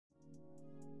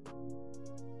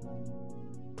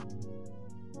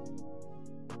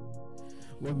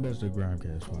Welcome back to the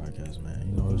Grimecast podcast, man.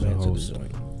 You know, it's a host.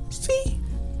 See?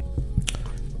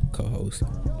 Co-host.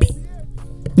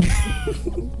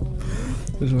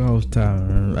 This is host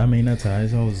time. I mean, not Ty.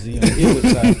 It's host Z. I'm here with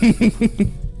Ty.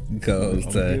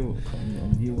 Co-host Ty.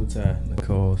 I'm here with Ty, the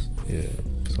co-host. Yeah.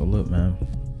 So look, man.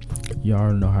 You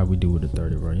already know how we do with the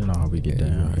 30, bro. You know how we get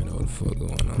down. You already know what the fuck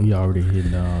going on. We already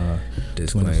hit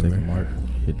disclaimer. 20-second mark.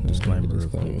 Hitting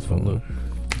disclaimer. So look,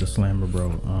 disclaimer,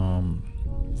 bro.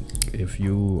 If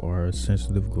you are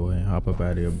sensitive, go ahead and hop up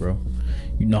out of here, bro.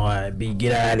 You know how it be.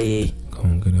 Get out of here. Go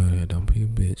on, get out of here. Don't be a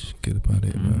bitch. Get up out of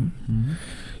here, man. Mm-hmm.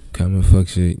 Come and fuck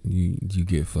shit. You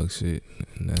get fuck shit.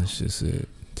 And that's just it.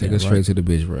 Take us straight to the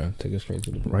bitch, bro. Take us straight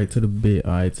to the bitch. Right to the bit.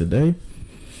 All right, today,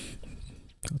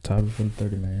 topic for the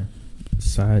 30, man.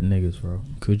 Side niggas, bro.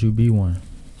 Could you be one?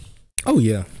 Oh,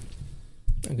 yeah.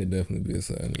 I could definitely be a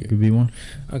side nigga. You could be one?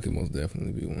 I could most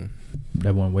definitely be one.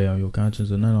 That one weigh on your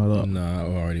conscience or none of that? Nah,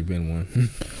 I've already been one.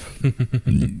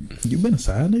 You been a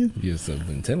side nigga? Yes, I've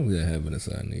been. Technically, I have been a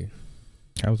side nigga.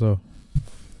 How so?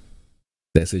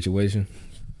 That situation.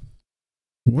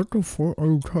 What the fuck are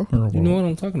you talking about? You know what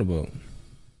I'm talking about.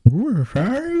 You were a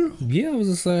side nigga? Yeah, I was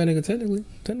a side nigga, technically.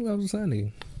 Technically, I was a side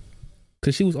nigga.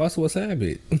 Because she was also a side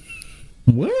bitch.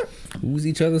 What? We was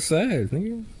each other's sides,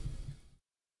 nigga.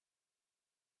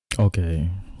 Okay.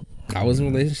 I was in a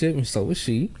relationship and so was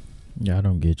she. Yeah, I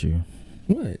don't get you.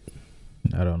 What?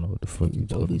 I don't know what the fuck you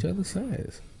both talking each about. other's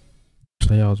sides.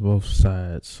 So y'all was both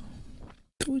sides.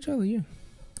 To each other, yeah.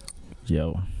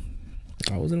 Yo.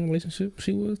 I was in a relationship,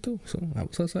 she was too. So I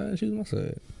was her side, she was my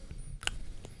side.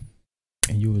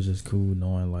 And you was just cool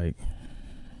knowing, like,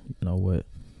 you know what?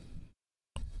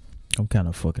 I'm kind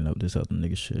of fucking up this other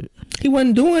nigga shit. He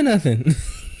wasn't doing nothing.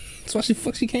 That's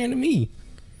why she came to me.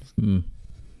 I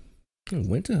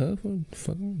went to her for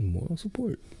fucking moral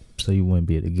support. So you wouldn't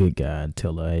be the good guy and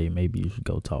tell her, hey, maybe you should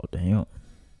go talk to him.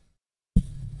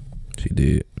 She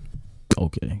did.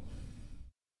 Okay.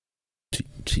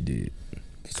 She did.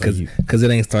 Because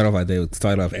it ain't start off like that. It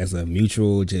started off as a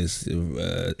mutual, just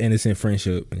innocent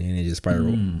friendship, and then it just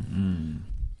spiraled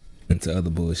into other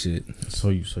bullshit. So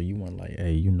you went like,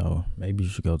 hey, you know, maybe you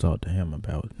should go talk to him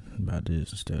about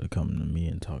this instead of coming to me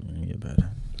and talking to me about it.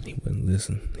 He wouldn't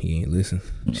listen. He ain't listen.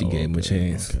 She gave him a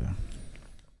chance. Okay.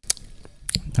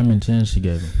 How many chances she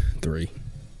gave him? 3.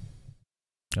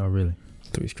 Oh, really?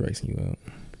 3 strikes and you out.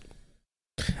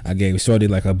 I gave Shorty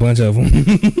like a bunch of them.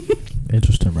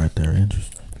 Interesting right there.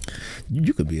 Interesting.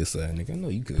 You could be a side nigga. I know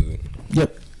you could.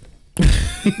 Yep.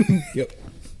 Yep.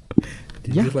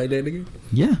 Did you just like that nigga?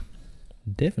 Yeah.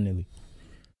 Definitely.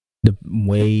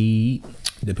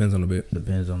 Depends on the bit.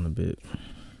 Depends on the bit.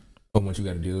 Or what you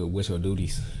got to do with your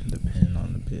duties. Depending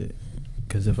on the bit.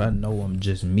 Because if I know I'm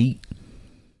just meat,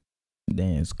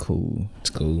 then it's cool. It's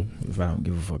cool. If I don't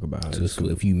give a fuck about it. So it's cool.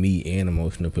 If you meet and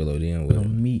emotional pillow, then what?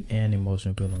 Meat and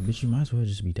emotional pillow. Bitch, you might as well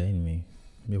just be dating me.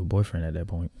 You have a boyfriend at that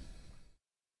point.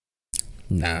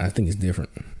 Nah, I think it's different.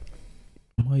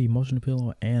 I'm her emotional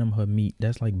pillow and I'm her meat.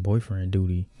 That's like boyfriend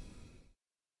duty.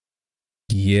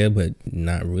 Yeah, but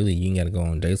not really. You ain't got to go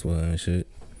on dates with her and shit.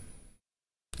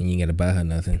 And you ain't got to buy her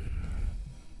nothing.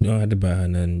 You don't have to buy her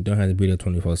nothing. You don't have to be there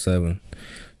 24/7.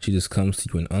 She just comes to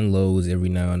you and unloads every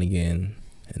now and again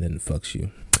and then fucks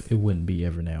you. It wouldn't be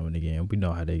every now and again. We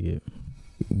know how they get.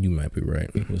 You might be right.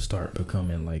 It would start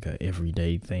becoming like a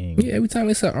everyday thing. Yeah, every time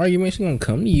it's an argument, she's going to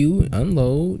come to you,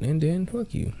 unload, and then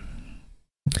fuck you.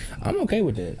 I'm okay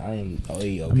with that. I am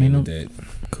okay with that.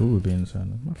 Cool with being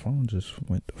silent. My phone just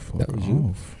went the fuck That was off.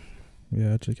 you?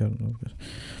 Yeah, I just got it.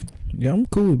 Yeah, I'm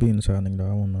cool with being silent though.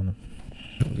 I want none of.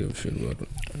 I don't give a shit about it.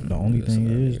 The only thing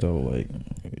is though, like,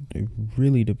 it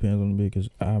really depends on the bit, because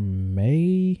I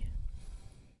may,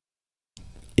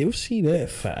 if she that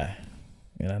fire,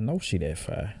 and I know she that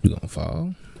fire, You gonna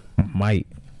fall? I might.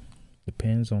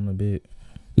 Depends on the bit.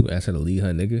 You ask her to leave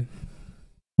her nigga?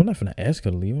 I'm not finna ask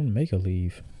her to leave. I'm gonna make her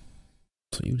leave.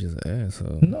 So you just an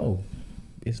asshole. No,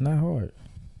 it's not hard.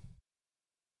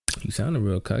 You sounding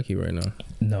real cocky right now.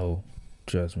 No,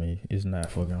 trust me, it's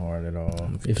not fucking hard at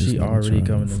all. If she already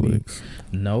coming to me,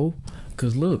 no,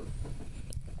 cause look,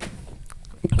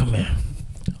 come here.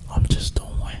 I'm just doing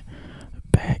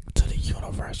back to the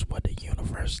universe what the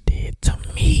universe did to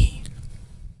me.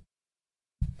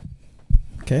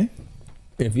 Okay.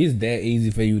 If it's that easy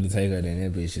for you to take her, then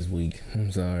that bitch is weak.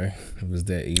 I'm sorry. If it's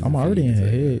that easy, I'm already in her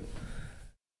head,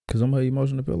 cause I'm her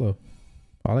emotional pillow.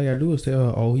 All I gotta do is tell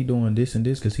her, oh, he doing this and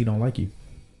this because he don't like you.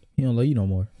 He don't love you no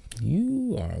more.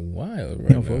 You are wild right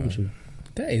He don't now. fuck with you.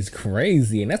 That is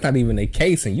crazy, and that's not even the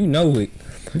case, and you know it.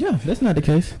 Yeah, that's not the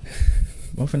case.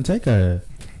 I'm finna take her.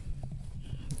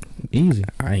 Easy.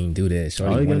 I ain't do that.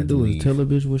 Shorty All you gotta do is leave. tell a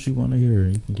bitch what you want to hear.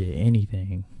 You can get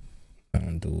anything. I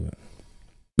don't do it.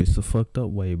 It's the fucked up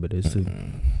way, but it's the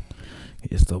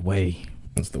way.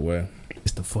 It's the way.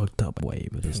 It's the fucked up way,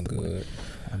 but it's the way.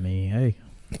 I mean, hey.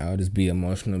 I'll just be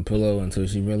emotional pillow until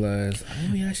she realizes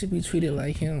maybe I should be treated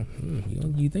like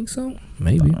him. You think so?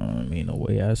 Maybe. I mean, the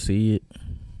way I see it,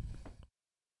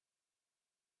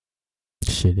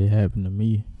 shit, it happened to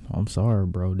me. I'm sorry,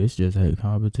 bro. This just had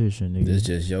competition, nigga. This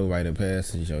just your rite of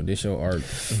passage, yo. This your arc.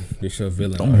 This your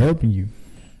villain. I'm helping you.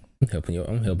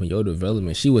 I'm helping your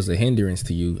development. She was a hindrance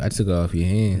to you. I took her off your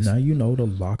hands. Now you know to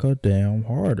lock her down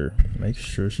harder. Make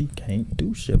sure she can't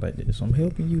do shit like this. I'm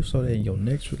helping you so that in your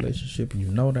next relationship, you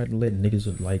know not to let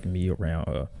niggas like me around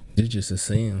her. It's just a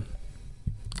sin.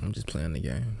 I'm just playing the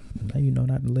game. Now you know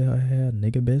not to let her have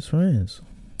nigga best friends.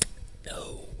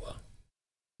 No.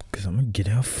 Cause I'm gonna get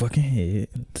in her fucking head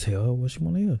and tell her what she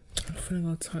wanna hear. I'm finna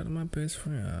go talk to my best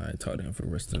friend. I talk to him for the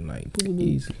rest of the night.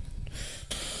 Easy.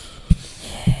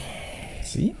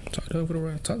 See? Talk to him for the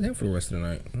rest of the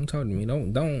night. Don't talk to me.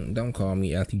 Don't call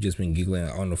me after you just been giggling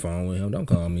on the phone with him. Don't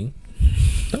call me.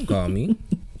 Don't call me.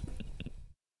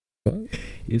 What?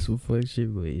 It's some fuck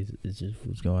shit, but it's just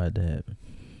what's gonna have to happen.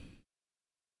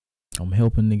 I'm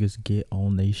helping niggas get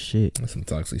on they shit. That's some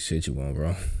toxic shit you want,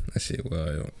 bro. That shit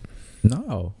wild.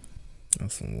 No.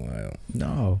 That's some wild.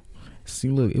 No. See,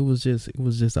 look, it was just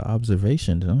an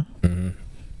observation, huh? Mm-hmm.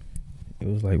 It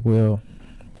was like, well,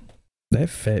 that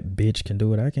fat bitch can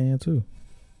do it. I can too.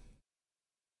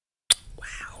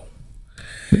 Wow.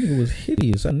 Nigga was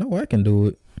hideous. I know I can do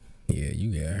it. Yeah,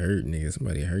 you got hurt, nigga.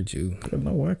 Somebody hurt you. I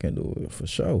know I can do it for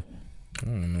sure. I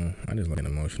don't know. I just like an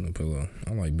emotional pillow.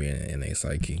 I like being in a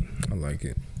psyche. I like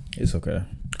it. It's okay.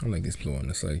 I like exploring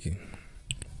the psyche.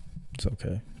 It's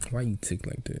okay. Why you tick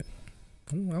like that?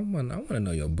 I want to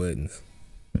know your buttons.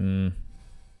 Mm.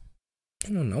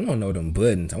 I want to know them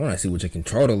buttons. I want to see what your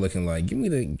controller looking like. Give me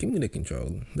the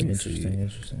controller. Let me see.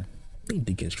 Interesting. Let me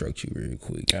deconstruct you real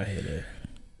quick. I hear that.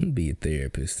 Let me be a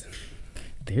therapist.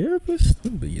 Therapist?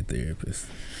 Let me be your therapist.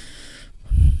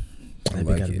 That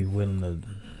like gotta be willing to.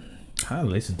 I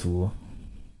listen to her.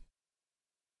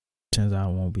 Since I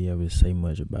won't be able to say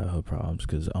much about her problems,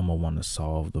 because I'm gonna want to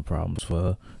solve the problems for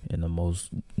her in the most,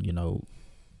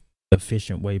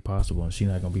 efficient way possible, and she's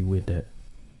not gonna be with that.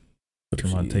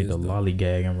 She's gonna take the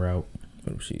lollygagging route.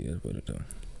 What if she is with it though?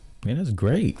 Man, that's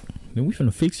great. Then we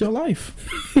finna fix your life.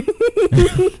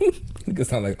 You can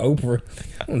sound like Oprah.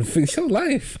 I want to fix your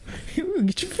life. We'll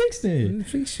get you fixed then. I'm gonna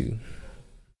fix you.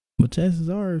 But chances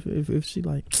are, if she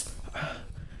like,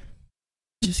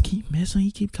 just keep messing,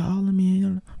 he keep calling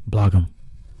me, block him.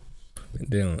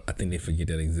 I think they forget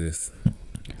that exists.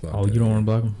 Oh, you don't want to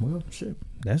block him? Well, shit.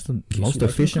 That's the most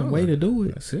efficient way to do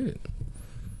it. That's it.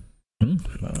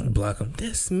 Block him.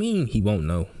 That's mean. He won't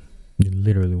know. You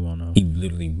literally won't know. He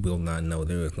literally will not know.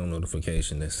 There is no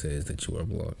notification that says that you are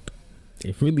blocked.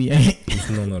 It really ain't. There's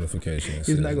no notification.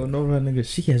 He's not gonna know that nigga.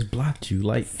 She has blocked you.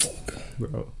 Like, fuck,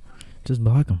 bro. Just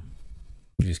block him.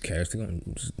 You just cast it on.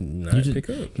 Just not pick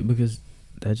up. Because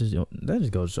that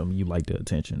just goes to show me you like the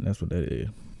attention. That's what that is.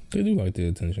 They do like the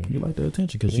attention. You like the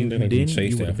attention because you didn't.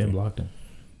 You would have been blocked him.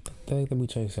 They be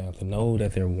chased after. Know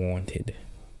that they're wanted.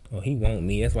 Oh, he want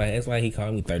me. That's why he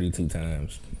called me 32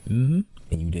 times. Mm-hmm.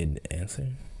 And you didn't answer.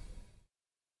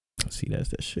 See, that's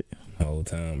that shit. The whole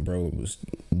time, bro was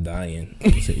dying.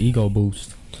 It's an ego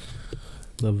boost.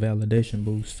 The validation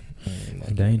boost.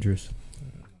 It's dangerous.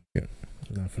 Yeah.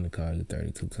 I'm not finna call you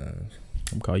 32 times.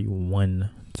 I'm gonna call you one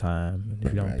time.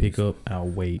 If you don't pick up, I'll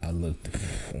wait. I looked.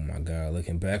 Oh my god!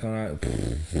 Looking back on it,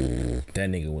 that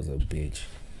nigga was a bitch.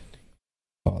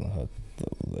 Calling her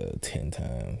 10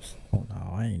 times. Oh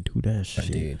no, I ain't do that shit. I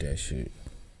did that shit.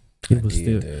 It was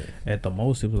still at the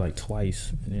most. It was like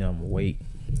twice, and then I'm gonna wait.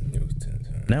 It was 10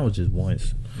 times. That was just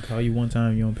once. I call you one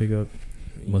time, you don't pick up.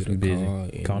 Must be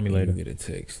busy. Call me later. You get a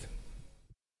text.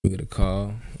 You get a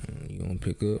call. You don't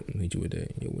pick up. Hit you with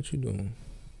that. Yo, what you doing?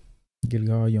 Get a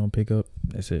call, you don't pick up.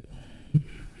 That's it.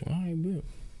 All right, bro.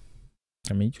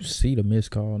 I mean, you see the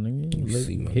missed call,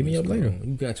 nigga. Hit me up later.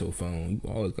 You got your phone. You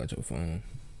always got your phone.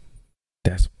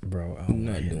 That's, bro. I'm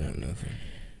not doing nothing.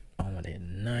 I don't want that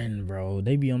nothing, bro.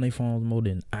 They be on their phones more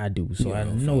than I do, so I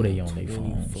know they on their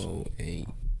phones. 24/8.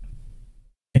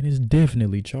 And it's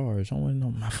definitely charged. I want to know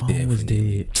my phone was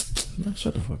dead. Man,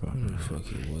 shut the fuck up. The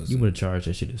fuck it was. You would have charged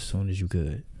that shit as soon as you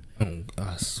could.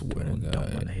 I swear to God.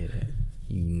 Don't want to hear that.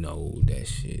 You know that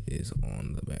shit is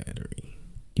on the battery.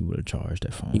 You would have charged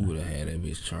that phone. You would have had that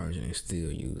bitch charging and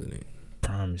still using it.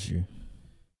 Promise you.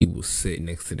 You will sit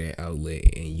next to that outlet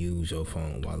and use your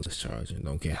phone while it's charging.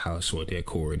 Don't care how short that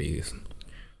cord is.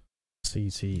 See.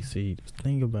 The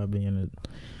thing about being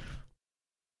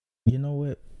You know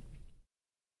what?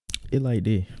 It like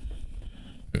this.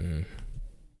 Mm-hmm.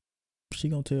 She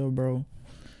gonna tell, bro.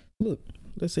 Look,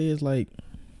 let's say it's like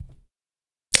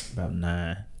about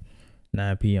 9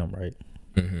 p.m. right?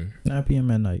 Mm-hmm. 9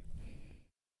 p.m. at night.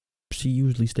 She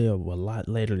usually stay up a lot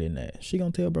later than that. She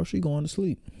gonna tell, bro, she going to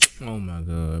sleep. Oh my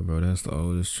god, bro, that's the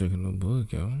oldest trick in the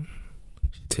book, yo.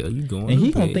 She tell you going, and to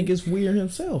he bed. gonna think it's weird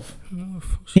himself.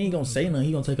 He ain't gonna say nothing.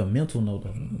 He gonna take a mental note.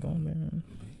 Go on, man.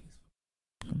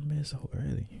 Go to bed so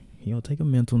early. He gonna take a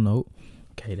mental note.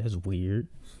 Okay, that's weird.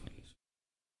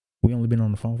 We only been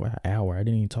on the phone for an hour. I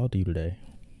didn't even talk to you today.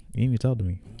 You didn't even talk to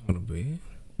me. Go to bed.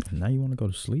 And now you want to go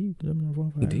to sleep? You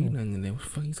did nothing today. What the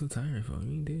fuck you so tired for?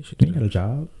 You ain't did shit. You ain't got a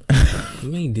job.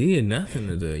 You ain't did nothing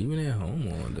today. You been at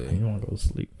home all day. You want to go to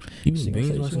sleep? You been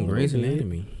binge watching Grey's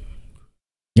Anatomy.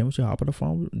 Yeah, when she hop on the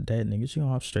phone with that nigga, she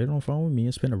gonna hop straight on the phone with me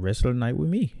and spend the rest of the night with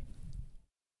me.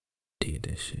 Did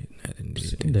that shit. I didn't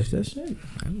did That's that shit. That shit.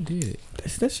 I done did it.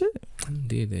 That's that shit. I done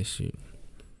did that shit.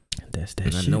 That's that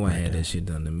and shit. I know I right had there. that shit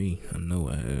done to me. I know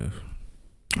I have.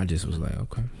 I just was like,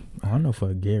 okay. I know for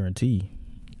a guarantee.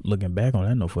 Looking back on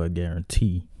that, I know for a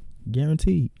guarantee.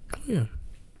 Guaranteed. Yeah.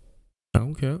 I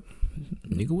don't care.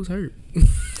 Nigga was hurt.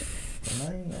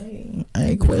 I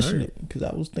ain't questioning it because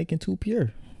I was thinking too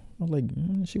pure. I was like,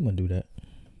 she wouldn't do that.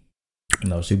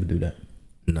 No, she would do that.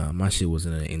 Nah, my shit was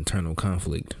in an internal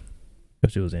conflict.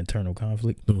 But it was internal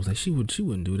conflict. It was like she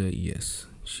wouldn't do that. Yes,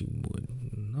 she would.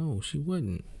 No, she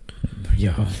wouldn't.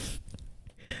 Yo.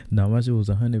 No, my shit was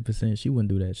 100%. She wouldn't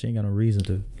do that. She ain't got no reason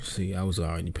to. See, I was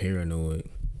already paranoid.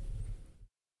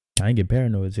 I ain't get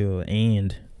paranoid till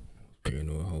and.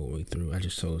 Paranoid the whole way through. I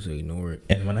just told her to ignore it.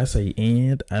 And when I say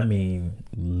and, I mean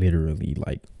literally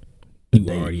like. You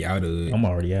already out of it. I'm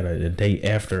already out of it. The day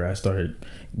after I started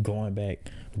going back,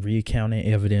 recounting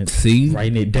evidence, see,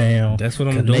 writing it down. That's what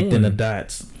I'm connecting doing. The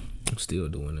dots. I'm still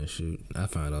doing that shit. I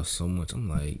find out so much. I'm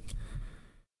like,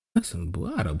 that's some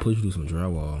boy. I done put you through some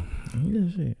drywall.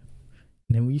 Yeah, shit.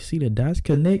 And then when you see the dots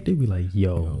connected, be like,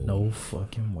 yo, no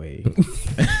fucking way.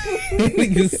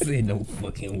 Niggas say no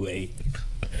fucking way.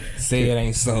 Say it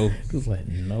ain't so. It was like,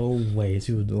 no way.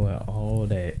 She was doing all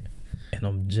that. And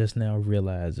I'm just now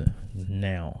realizing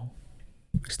now.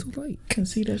 It's too late. I can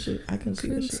see that shit. I can see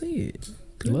that shit. See it.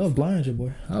 Love blinds you,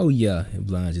 boy. Oh yeah, it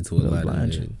blinds you to a lot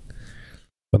of shit.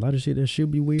 A lot of shit that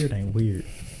should be weird ain't weird.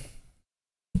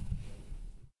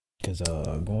 Cause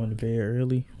going to bed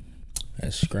early.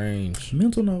 That's strange.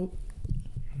 Mental note.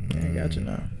 I ain't got you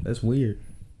now. That's weird.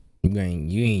 You ain't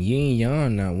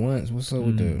yawn not once. What's up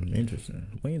with that?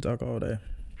 Interesting. We ain't talk all day.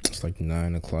 It's like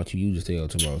 9 o'clock. You usually stay up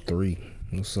till about 3.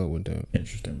 What's up with that?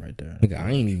 Interesting right there. Nigga,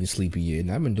 I ain't even sleepy yet,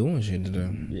 and I've been doing shit today.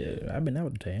 Yeah, I've been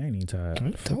out today. I ain't even tired.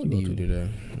 I told you today.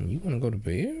 You wanna go to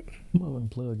bed? I'm gonna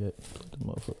plug it. Plug the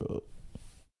motherfucker up.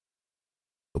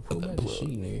 Pull back the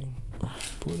sheet, nigga.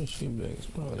 Pull the shit back. It's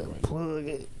probably right. Plug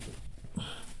it.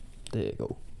 There you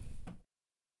go.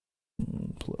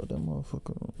 Plug that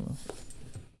motherfucker up, man.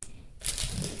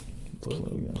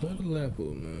 Plug the laptop,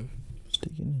 man.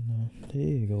 Stick it in there. There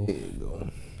you go. There you go.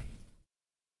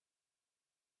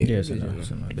 Yes, there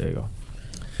you go.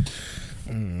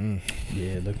 Mm-hmm.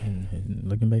 Yeah,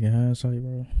 looking back in hindsight,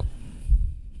 bro.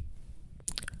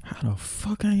 How the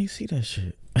fuck I ain't see that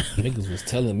shit? Niggas was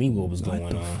telling me what was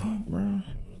going on. Fuck, bro?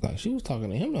 Like she was talking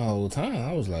to him the whole time.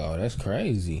 I was like, oh, that's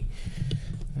crazy.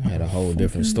 I had a whole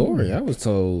different story. I was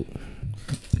told.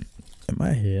 In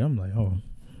my head, I'm like, oh,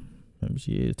 maybe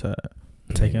she is tired.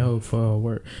 Taking her for her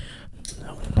work.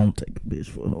 Don't take a bitch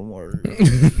for no work.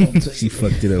 She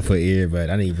fucked it up for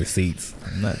everybody. I need receipts.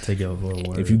 I'm not taking her for her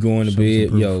work. If you go into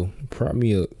bed, yo, prop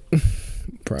me up.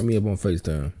 Prop me up on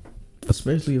FaceTime.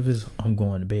 Especially if it's I'm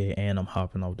going to bed and I'm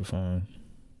hopping off the phone.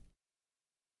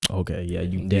 Okay, yeah,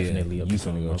 you definitely up to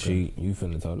something. Go cheat. You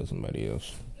finna talk to somebody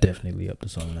else. Definitely up to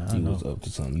something now. You was up to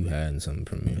something. You hiding something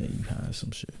from me. Yeah, you hiding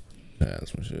some shit. Hiding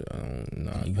some shit. I don't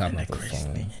know. You hopping off the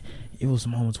phone. Man. It was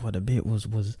moments where the bit was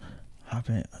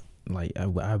hopping. Like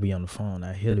I'd be on the phone,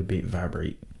 I hear the bit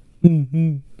vibrate.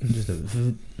 Just a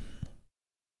and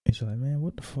she's like, man,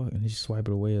 what the fuck? And then she swipe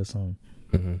it away or something.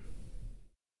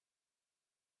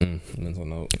 Mental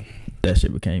note. That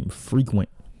shit became frequent.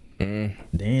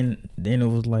 Then it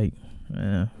was like,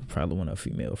 probably one of her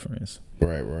female friends.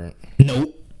 Right.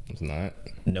 Nope. It's not.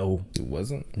 No. It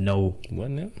wasn't. No.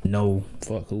 Wasn't it? No.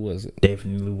 Fuck. Who was it?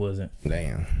 Definitely wasn't.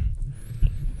 Damn.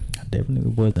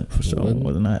 Definitely wasn't for sure.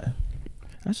 Was not.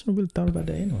 I should have really thought about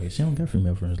that anyway. She don't got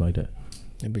female friends like that.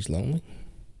 That bitch lonely.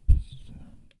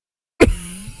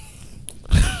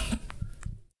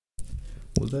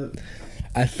 Was that?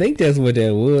 I think that's what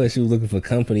that was. She was looking for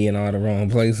company in all the wrong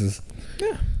places.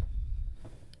 Yeah.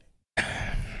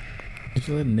 Just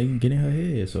let a nigga get in her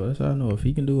head. So that's how I know if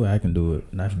he can do it, I can do it.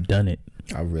 And I've done it.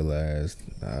 I realized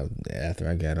after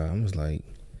I got her, I was like,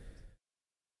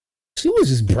 she was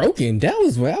just broken. That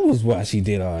was why she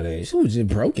did all that. She was just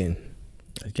broken.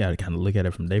 You gotta kind of look at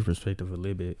it from their perspective a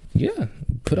little bit. Yeah.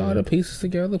 Put all the pieces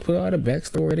together, put all the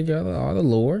backstory together, all the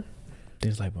lore.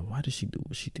 It's like, but why did she do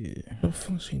what she did? What the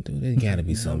fuck she do? There gotta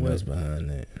be something else behind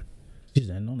that. She just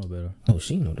didn't know no better. Oh,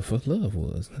 she didn't know what the fuck love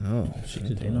was. Oh, She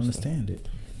just didn't understand it.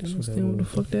 Didn't understand what the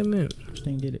fuck that meant. She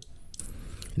didn't get it.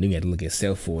 And then you had to look at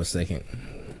self for a second.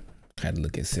 I had to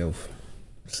look at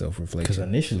self-reflection. Because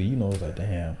initially, you know, it was like,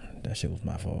 damn, that shit was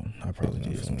my fault. I probably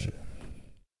did some shit.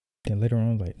 Then later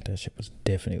on, like, that shit was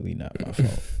definitely not my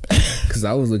fault. Because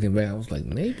I was looking back, I was like,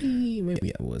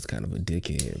 maybe I was kind of a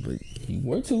dickhead, but you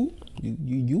were too.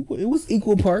 You it was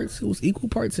equal parts. It was equal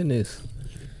parts in this.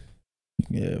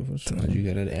 Yeah, for sure. So you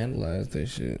gotta analyze that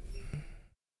shit.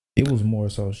 It was more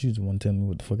so she was the one telling me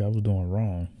what the fuck I was doing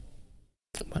wrong.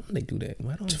 Why don't they do that?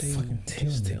 Why don't they fucking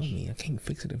tell me? I can't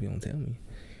fix it if you don't tell me.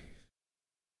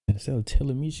 Instead of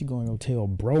telling me, she gonna go tell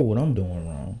bro what I'm doing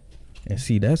wrong. And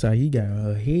see, that's how he got in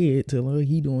her head, telling her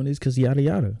he doing this because yada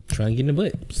yada. Trying to get in the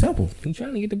butt. Simple. He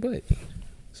trying to get the butt.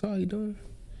 That's all he doing.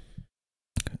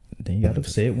 Then he got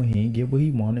upset when he didn't get what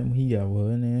he wanted when he got with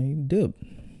her, and then he dipped.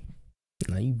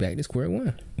 Now you back to square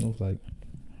one. I was like,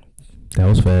 that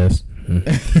was fast.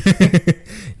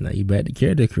 Now you back to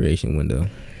character creation window.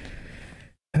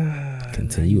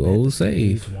 Continue old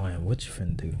save. What you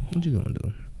finna do? What you gonna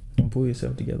do? You pull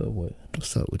yourself together or what?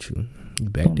 What's up with you? You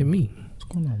back to me. What's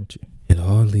going on with you? It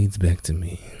all leads back to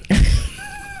me.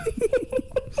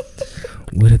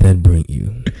 Where did that bring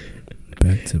you?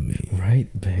 Back to me. Right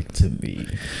back to me.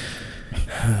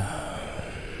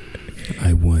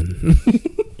 I won.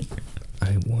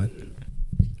 I won.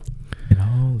 It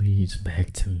all leads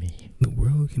back to me. The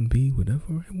world can be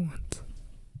whatever I want.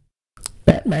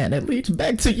 Batman, it leads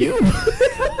back to you.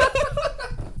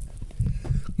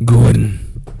 Gordon,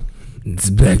 it's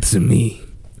back to me.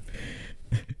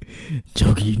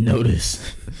 Joker, you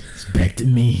notice. It's back to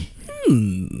me.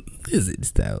 Is it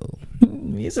still?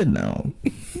 Is it now?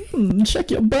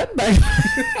 Check your butt back.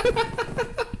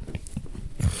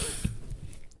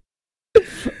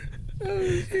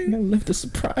 I left a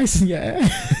surprise in your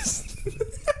ass.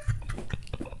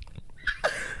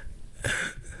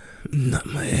 Not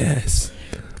my ass.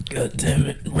 God damn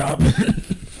it, Robin.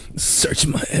 Search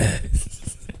my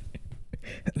ass.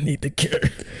 I need the cure.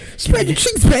 Spread your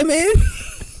cheeks, Batman.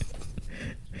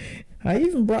 I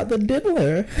even brought the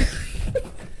diddler.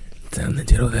 Time to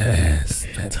diddle the ass.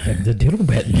 Time to diddle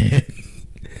Batman.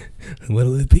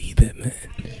 What'll it be, Batman?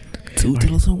 2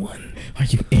 diddles or 1? Are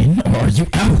you in or are you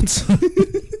out?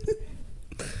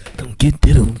 Don't get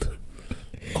diddled.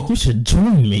 You should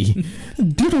join me.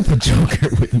 Diddle the Joker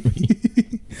with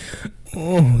me.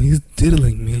 Oh, he's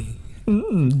diddling me.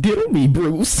 Diddle me,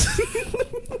 Bruce.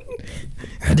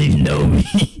 How do you know me?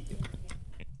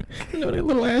 You know that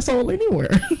little asshole anywhere.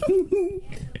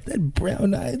 That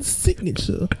brown-eyed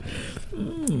signature.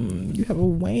 You have a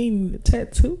Wayne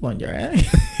tattoo on your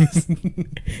ass.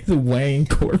 It's a Wayne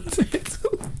Corp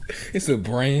tattoo. It's a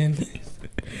brand.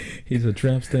 He's a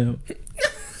tramp stamp.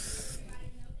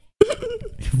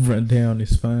 Run down his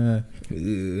spine.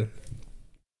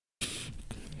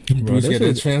 Bruce got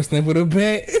a tramp stamp with a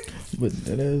bat. But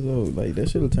that is like that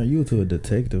should have turned you into a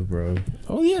detective, bro.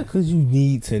 Oh yeah, because you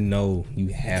need to know. You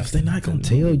have to. They're not gonna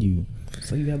tell you,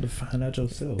 so you have to find out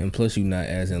yourself. And plus, you're not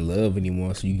as in love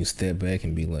anymore, so you can step back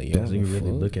and be like, "Yo, so you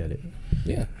really look at it."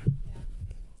 Yeah.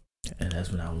 And that's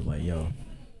when I was like, "Yo,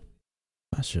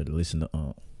 I should listen to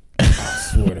Unc." I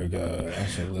swear to God, I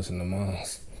should listen to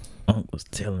Moms. Unc was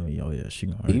telling me, "Oh yeah, she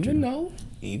gonna hurt you."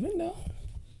 Even though.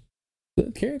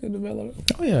 Good character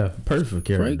development. Oh yeah, perfect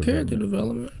character. Great character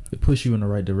development. It push you in the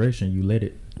right direction. You let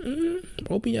it.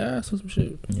 Open your eyes to some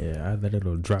shit. Yeah, I let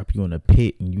it'll drop you in a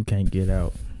pit and you can't get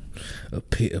out. A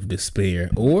pit of despair,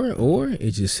 or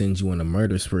it just sends you on a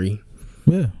murder spree.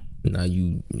 Yeah. Now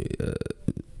you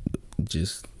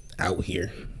just out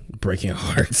here breaking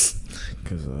hearts,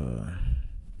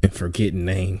 and forgetting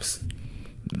names.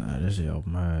 Nah, that shit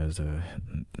opened my eyes.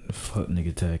 Fuck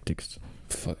nigga tactics.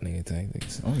 Fuck nigga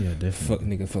tactics. Oh yeah, definitely. Fuck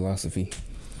nigga philosophy.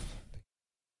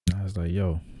 I was like,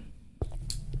 yo,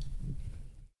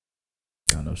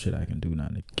 got no shit I can do now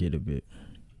to get a bit.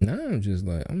 Nah, I'm just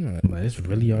like, I'm not. Like, it's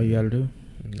really all you gotta do.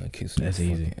 I'm not kissing That's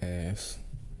your easy. fucking ass.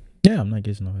 Yeah, I'm not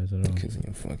kissing no ass at all. I'm kissing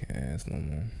your fucking ass no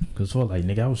more. Cause for like,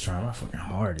 nigga, I was trying my fucking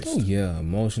hardest. Oh yeah,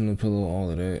 emotional pillow,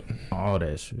 all of that. All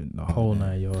that shit, the whole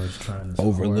 9 yards, trying to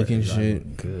overlooking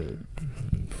shit. Good.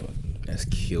 Fuck, that's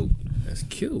cute. That's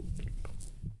cute.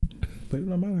 But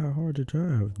no matter how hard you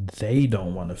try, they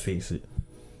don't want to face it.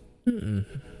 Mm-mm.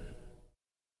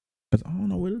 Cause I don't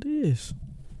know what it is.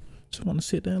 Just want to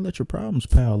sit there and let your problems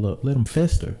pile up, let them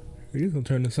fester. You're gonna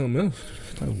turn to something else.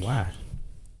 Like why?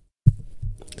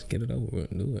 Just get it over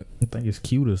with and do it. I think it's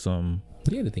cute or something.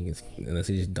 Yeah, the thing is, unless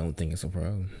you just don't think it's a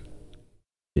problem.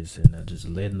 It's in there just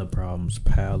letting the problems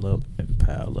pile up and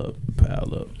pile up and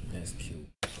pile up. That's cute.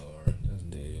 Sorry, that's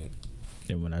dead.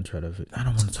 And when I try to, I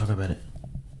don't want to talk about it.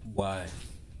 Why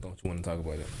don't you want to talk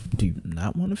about it? Do you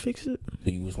not want to fix it?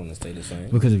 Do you just want to stay the same?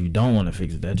 Because if you don't want to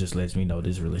fix it, that just lets me know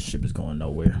this relationship is going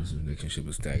nowhere. This relationship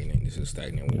is stagnant. This is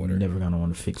stagnant water. You're never gonna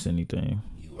want to fix anything.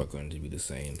 You are going to be the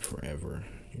same forever.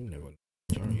 You're never,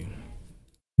 are you?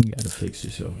 You gotta fix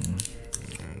yourself. Man.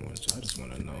 I just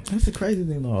want to know. That's the crazy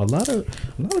thing, though. A lot of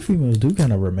females do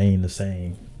kind of remain the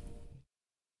same.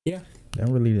 Yeah. They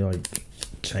don't really like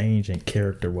change in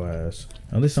character wise,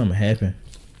 unless something happen.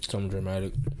 Something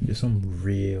dramatic. Just something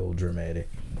real dramatic.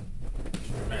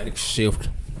 Dramatic shift.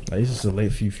 Like, it's a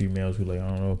select few females who, like, I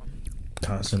don't know,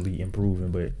 constantly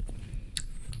improving, but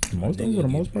most of them, for the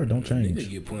most part, don't change. Nigga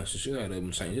get punched the shit out of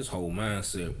him, change his whole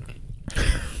mindset.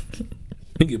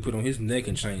 He get put on his neck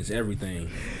and change everything.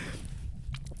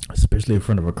 Especially in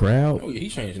front of a crowd. Oh yeah, he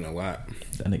changing a lot.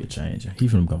 That nigga changing. He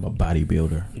finna become a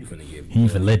bodybuilder. He finna get. He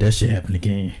ain't finna let that shit happen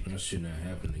again. That shit not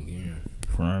happen again.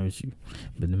 Promise you.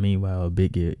 But in the meanwhile, a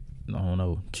big get, I don't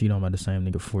know, cheat on by the same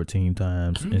nigga 14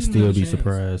 times and still be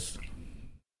surprised.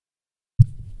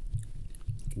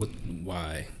 What?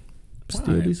 Why?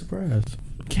 Still be surprised.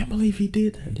 Can't believe he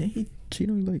did that. Didn't he cheat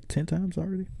on you like 10 times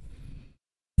already?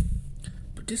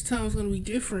 But this time it's gonna be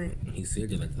different. He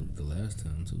said it like the last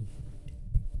time too.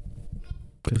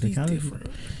 Because they kind of different.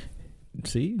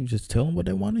 See, you just tell them what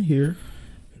they want to hear.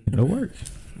 It'll work.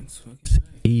 It's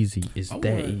easy. It's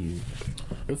that easy.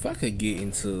 If I could get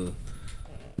into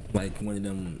like one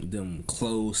of them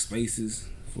closed spaces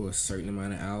for a certain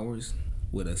amount of hours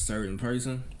with a certain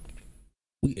person,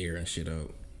 we airing shit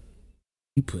out.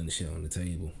 You putting shit on the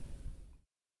table.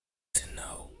 To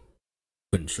know.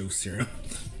 Putting truth serum.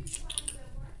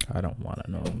 I don't want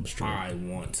to know. I'm straight. I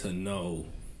want to know.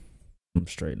 I'm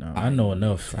straight now. I know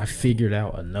enough. I figured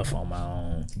out enough on my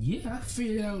own. Yeah, I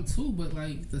figured it out too, but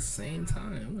like at the same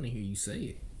time, I want to hear you say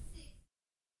it.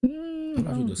 I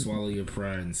want you to swallow your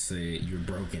pride and say you're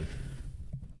broken.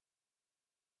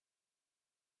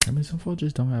 I mean, some folks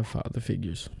just don't have father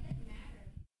figures.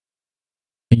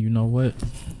 And you know what?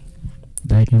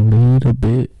 That can lead a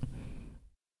bit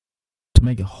to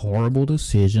making horrible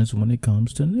decisions when it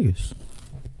comes to niggas.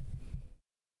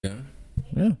 Yeah.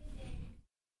 Yeah.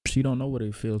 She don't know what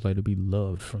it feels like to be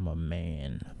loved from a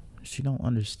man. She don't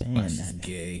understand that.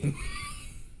 Gay.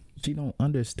 She don't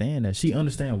understand that. She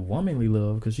understand womanly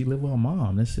love because she live with her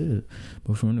mom. That's it.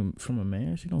 But from a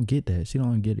man, she don't get that. She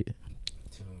don't get it.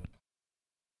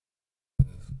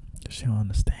 She don't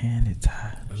understand it.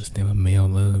 Understand what male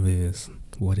love is.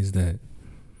 What is that?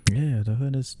 Yeah, the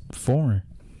hood is foreign.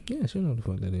 Yeah, she don't know what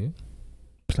the fuck that is.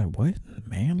 It's like, what?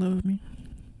 Man love me?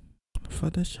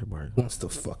 Fuck that shit work. Wants to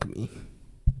fuck me.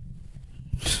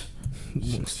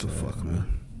 Wants to fuck me.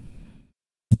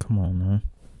 Come on, man.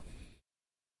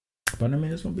 But I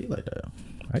mean, it's gonna be like that.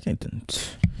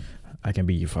 I can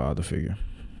be your father figure.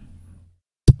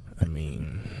 I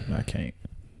mean, I can't.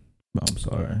 But I'm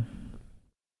sorry.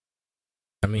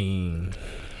 I mean,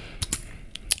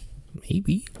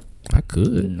 maybe I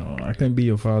could. No, I can be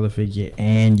your father figure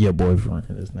and your boyfriend.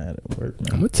 It's not at work,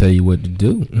 man. I'm gonna tell you what to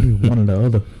do. One or the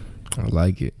other. I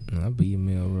like it. I'll be your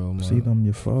male role model. See, I'm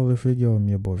your father figure or I'm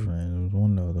your boyfriend. It was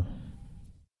one or the other.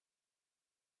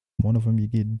 One of them you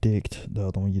get dicked, the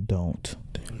other one you don't.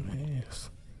 Damn ass.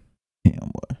 Damn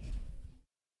boy.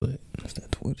 But it's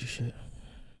that Twitter shit.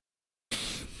 I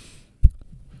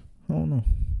don't know.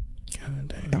 God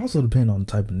damn. It also depends on the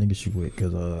type of nigga you with.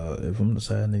 Cause if I'm the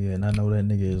side nigga and I know that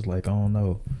nigga is like, I don't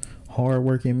know, hard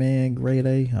working man, grade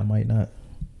A, I might not.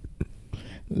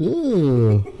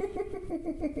 Ugh.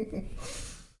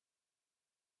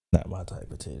 Not my type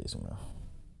of titties, man.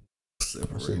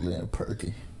 Separated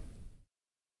perky.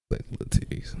 Like little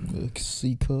titties. Like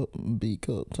C cup, B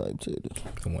cup type titties.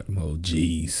 I want them whole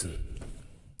G's.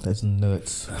 That's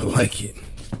nuts. I like it.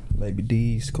 Maybe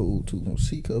D's cool too.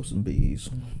 C cups and B's.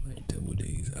 Like double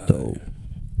D's. Dope.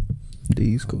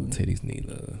 D's cool. Titties need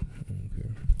love.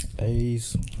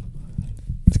 A's.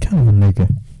 It's kind of a nigga.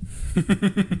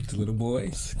 It's a little boy.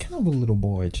 It's kind of a little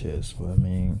boy chest, but I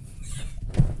mean.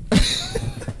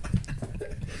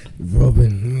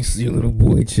 Robin, let me see your little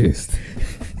boy chest.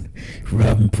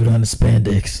 Robin, put on the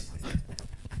spandex.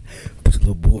 Put a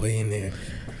little boy in there.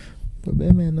 But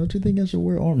man, don't you think I should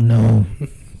wear arm? No.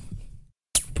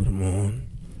 Put them on.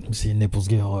 Let me see your nipples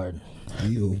get hard.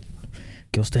 Ew.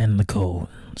 Go stand in the cold.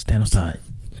 Stand outside.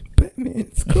 Batman,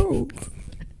 it's cold.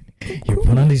 You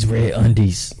put on these red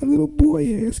undies. My little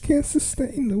boy ass can't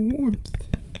sustain the warmth.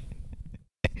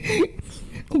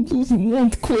 I'm losing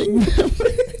warmth quick.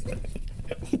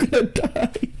 I'm gonna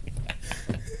die.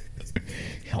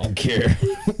 I don't care.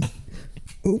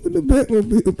 Open the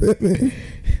Batmobile, Batman.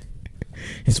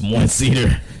 It's one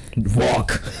seater.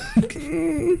 Walk.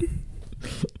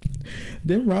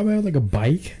 Didn't Robin have like a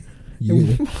bike?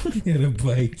 Yeah, he had a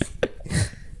bike.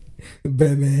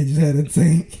 Batman just had a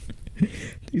tank.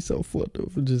 He's so fucked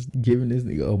up for just giving this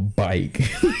nigga a bike.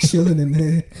 Chilling in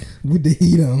there with the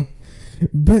heat on.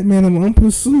 Batman, I'm on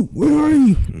pursuit. Where are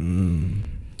you?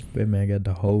 Batman got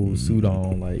the whole suit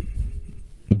on, like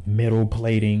metal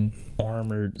plating,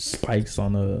 armored spikes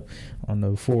on the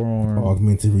forearm.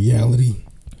 Augmented reality.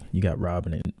 You got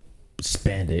Robin in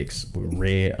spandex with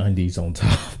red undies on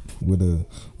top. With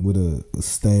a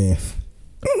staff.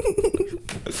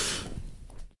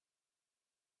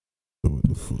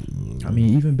 I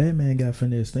mean, even Batman got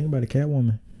finesse. Think about the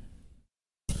Catwoman.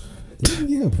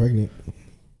 Yeah, pregnant.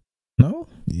 No?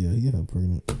 Yeah, yeah,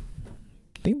 pregnant.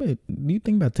 You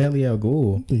think about Talia al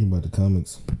Ghul. I'm thinking about the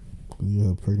comics.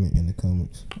 Yeah, pregnant in the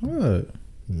comics. What?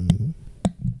 Mm-hmm.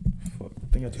 Fuck. I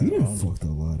think I He done fucked a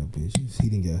lot of bitches. He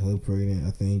didn't get her pregnant.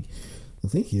 I think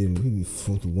he didn't. He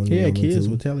fucked one. He had kids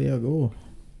with Talia al Ghul.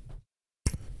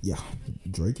 Yeah,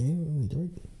 Drake ain't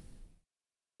Drake.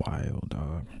 Wild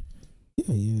dog.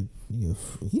 Yeah. He done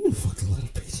fucked a lot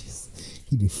of bitches.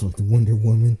 He done fucked Wonder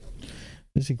Woman.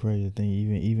 It's a crazy thing.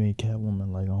 Even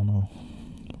Catwoman, like, I don't know,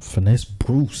 finesse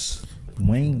Bruce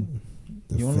Wayne.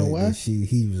 You don't know why?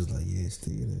 He was like, yeah,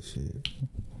 stick that shit.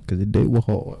 Cause they were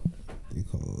hard.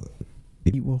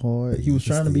 He was hard. He was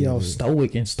trying to be all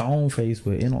stoic and stone faced,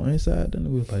 but on the inside, then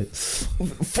it was like,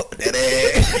 fuck that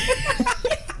ass.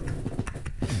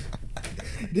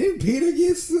 Didn't Peter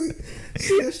get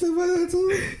snatched up by that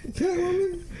too?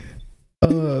 Catwoman?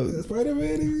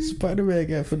 Spider-Man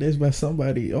got finessed by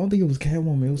somebody. I don't think it was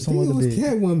Catwoman. It was some other bitch.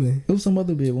 Catwoman. It was some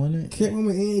other bitch, wasn't it?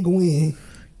 Catwoman and Gwen.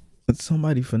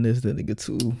 Somebody finessed that nigga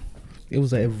too. It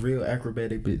was a real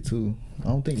acrobatic bit too. I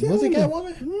don't think was it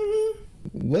Catwoman?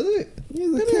 Mm-hmm. Was it? Yeah,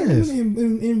 the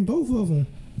Catwoman in both of them.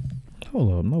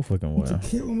 Hold up, no fucking way. It's a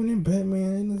Catwoman in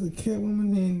Batman, and there's a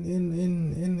Catwoman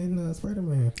in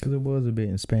Spider-Man. Because it was a bit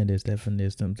in spandex that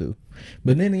finessed him too.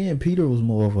 But then again, Peter was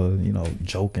more of a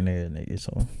joking ass nigga.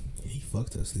 So he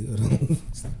fucked us still though.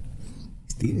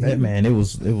 Batman, it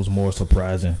was more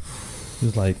surprising. It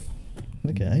was like,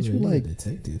 look, ain't you like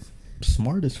detective?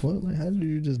 Smart as fuck. Like, how did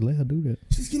you just let her do that?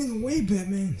 She's getting away,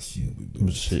 Batman. She'll be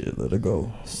back. Shit, let her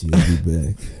go. She'll be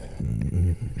back.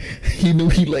 He knew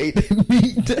he laid that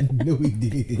meat. I know he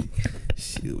did.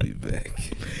 She'll be back.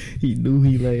 He knew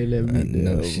he laid that meat. I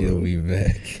know she'll be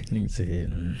back. Nigga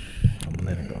said, I'm gonna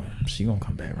let her go. She gonna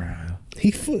come back around. He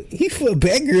foot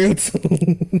Batgirl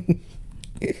too.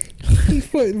 He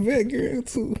foot Batgirl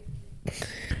too.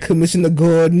 Commissioner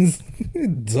Gordon's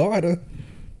daughter.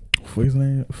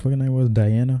 Fucking name was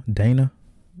Diana. Dana.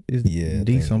 Is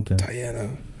D something.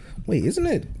 Diana. Wait, isn't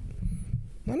it?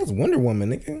 No, that's Wonder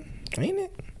Woman, nigga. Ain't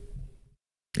it?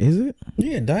 Is it?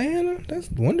 Yeah, Diana. That's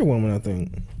Wonder Woman, I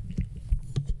think.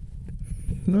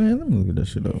 Man, let me look at that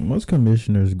shit up. What's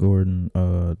Commissioner Gordon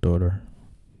daughter?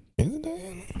 Is it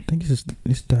Diana? I think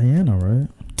it's Diana, right?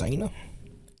 Dana.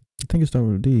 I think it starts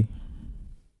with a D.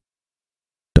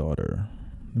 Daughter.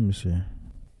 Let me see.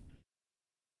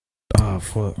 Oh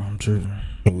fuck, I'm tripping.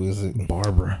 Who is it?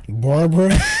 Barbara.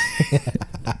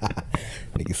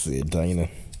 Nigga said Diana.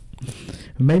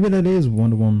 Maybe that is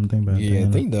Wonder Woman thing about Yeah, Diana.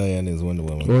 I think Diana is Wonder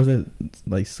Woman. Or is that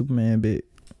like Superman bit?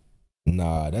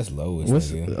 Nah, that's Lois.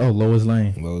 What's nigga. Lois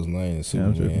Lane. Lois Lane is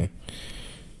Superman.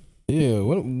 Yeah,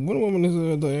 Wonder Woman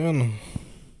is Diana.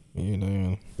 Yeah,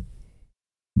 Diana.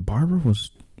 Barbara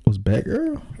was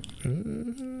Batgirl?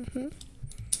 Mm-hmm.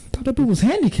 Thought that bitch was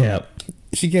handicapped.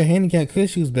 She got handicapped because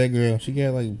she was Batgirl. She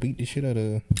got like beat the shit out of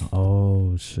her.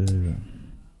 Oh shit.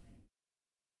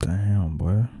 Damn,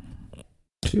 boy.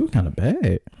 She was kind of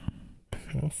bad.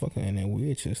 I'm fucking in that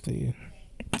wheelchair still.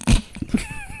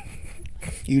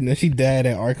 You know she died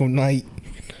at Arkham Knight.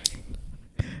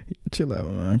 Chill out,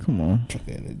 man. Come on.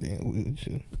 Fucking in that damn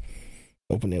wheelchair.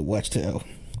 Open that watch tower.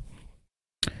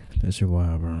 That's your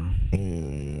wild, bro.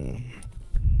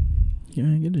 Yeah,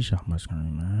 man, get this shot my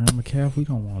screen, man. I'm a calf. We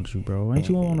don't want you, bro. Ain't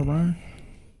you on the run?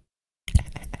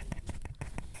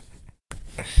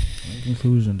 In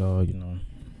conclusion, dog,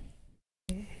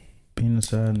 being a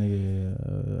side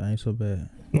nigga ain't so bad.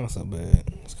 Not so bad.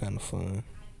 It's kind of fun.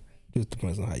 Just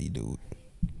depends on how you do it.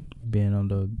 Being on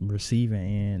the receiving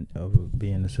end of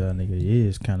being a side nigga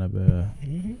is kind of bad.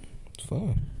 Mm-hmm. It's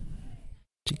fun.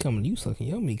 She coming to you sucking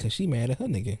your meat because she mad at her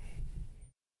nigga.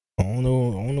 I don't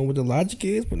know what the logic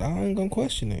is, but I ain't gonna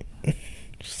question it.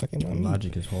 Sucking my meat.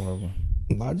 Logic is horrible.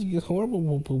 Logic is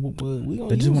horrible, but we gonna.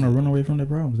 They just want to run away from their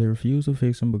problems. They refuse to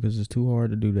fix them because it's too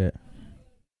hard to do that.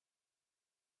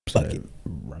 So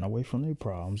run away from their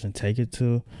problems and take it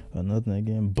to another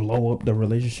nigga and blow up the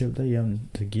relationship they have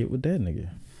to get with that nigga.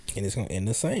 And it's gonna end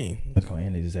the same. It's gonna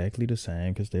end exactly the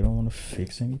same because they don't want to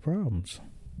fix any problems.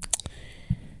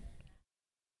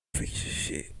 Fix your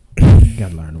shit. You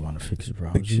gotta learn to want to fix your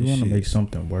problems. Fix You want to shit. make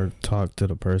something work. Talk to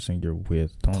the person you're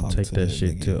with. Don't take that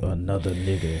shit nigga. to another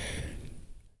nigga.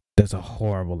 That's a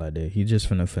horrible idea. He just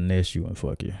finna finesse you and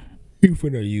fuck you. You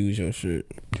finna use your shit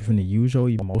You finna use your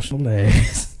emotional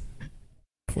ass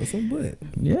for some butt.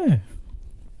 Yeah.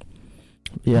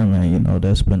 Yeah, man. You know,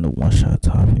 that's been the one shot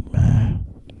topic, man.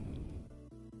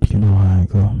 You know how I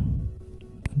go.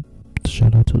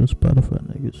 Shout out to the Spotify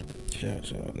niggas.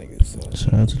 Shout out niggas.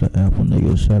 Shout out to the Apple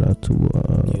niggas. Shout out to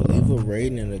leave a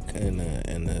rating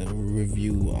and a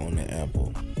review on the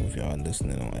Apple. If y'all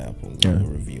listening on Apple, leave a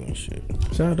review and shit.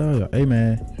 Shout out to y'all. Hey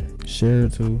man, share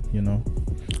it too. You know,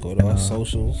 go to our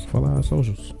socials. Follow our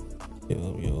socials.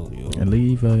 Yo. And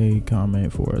leave a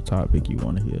comment for a topic you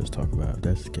want to hear us talk about. If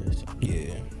that's the case.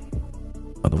 Yeah.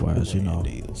 Otherwise, you know,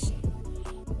 it's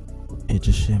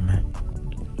just shit, man.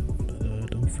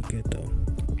 Don't forget though.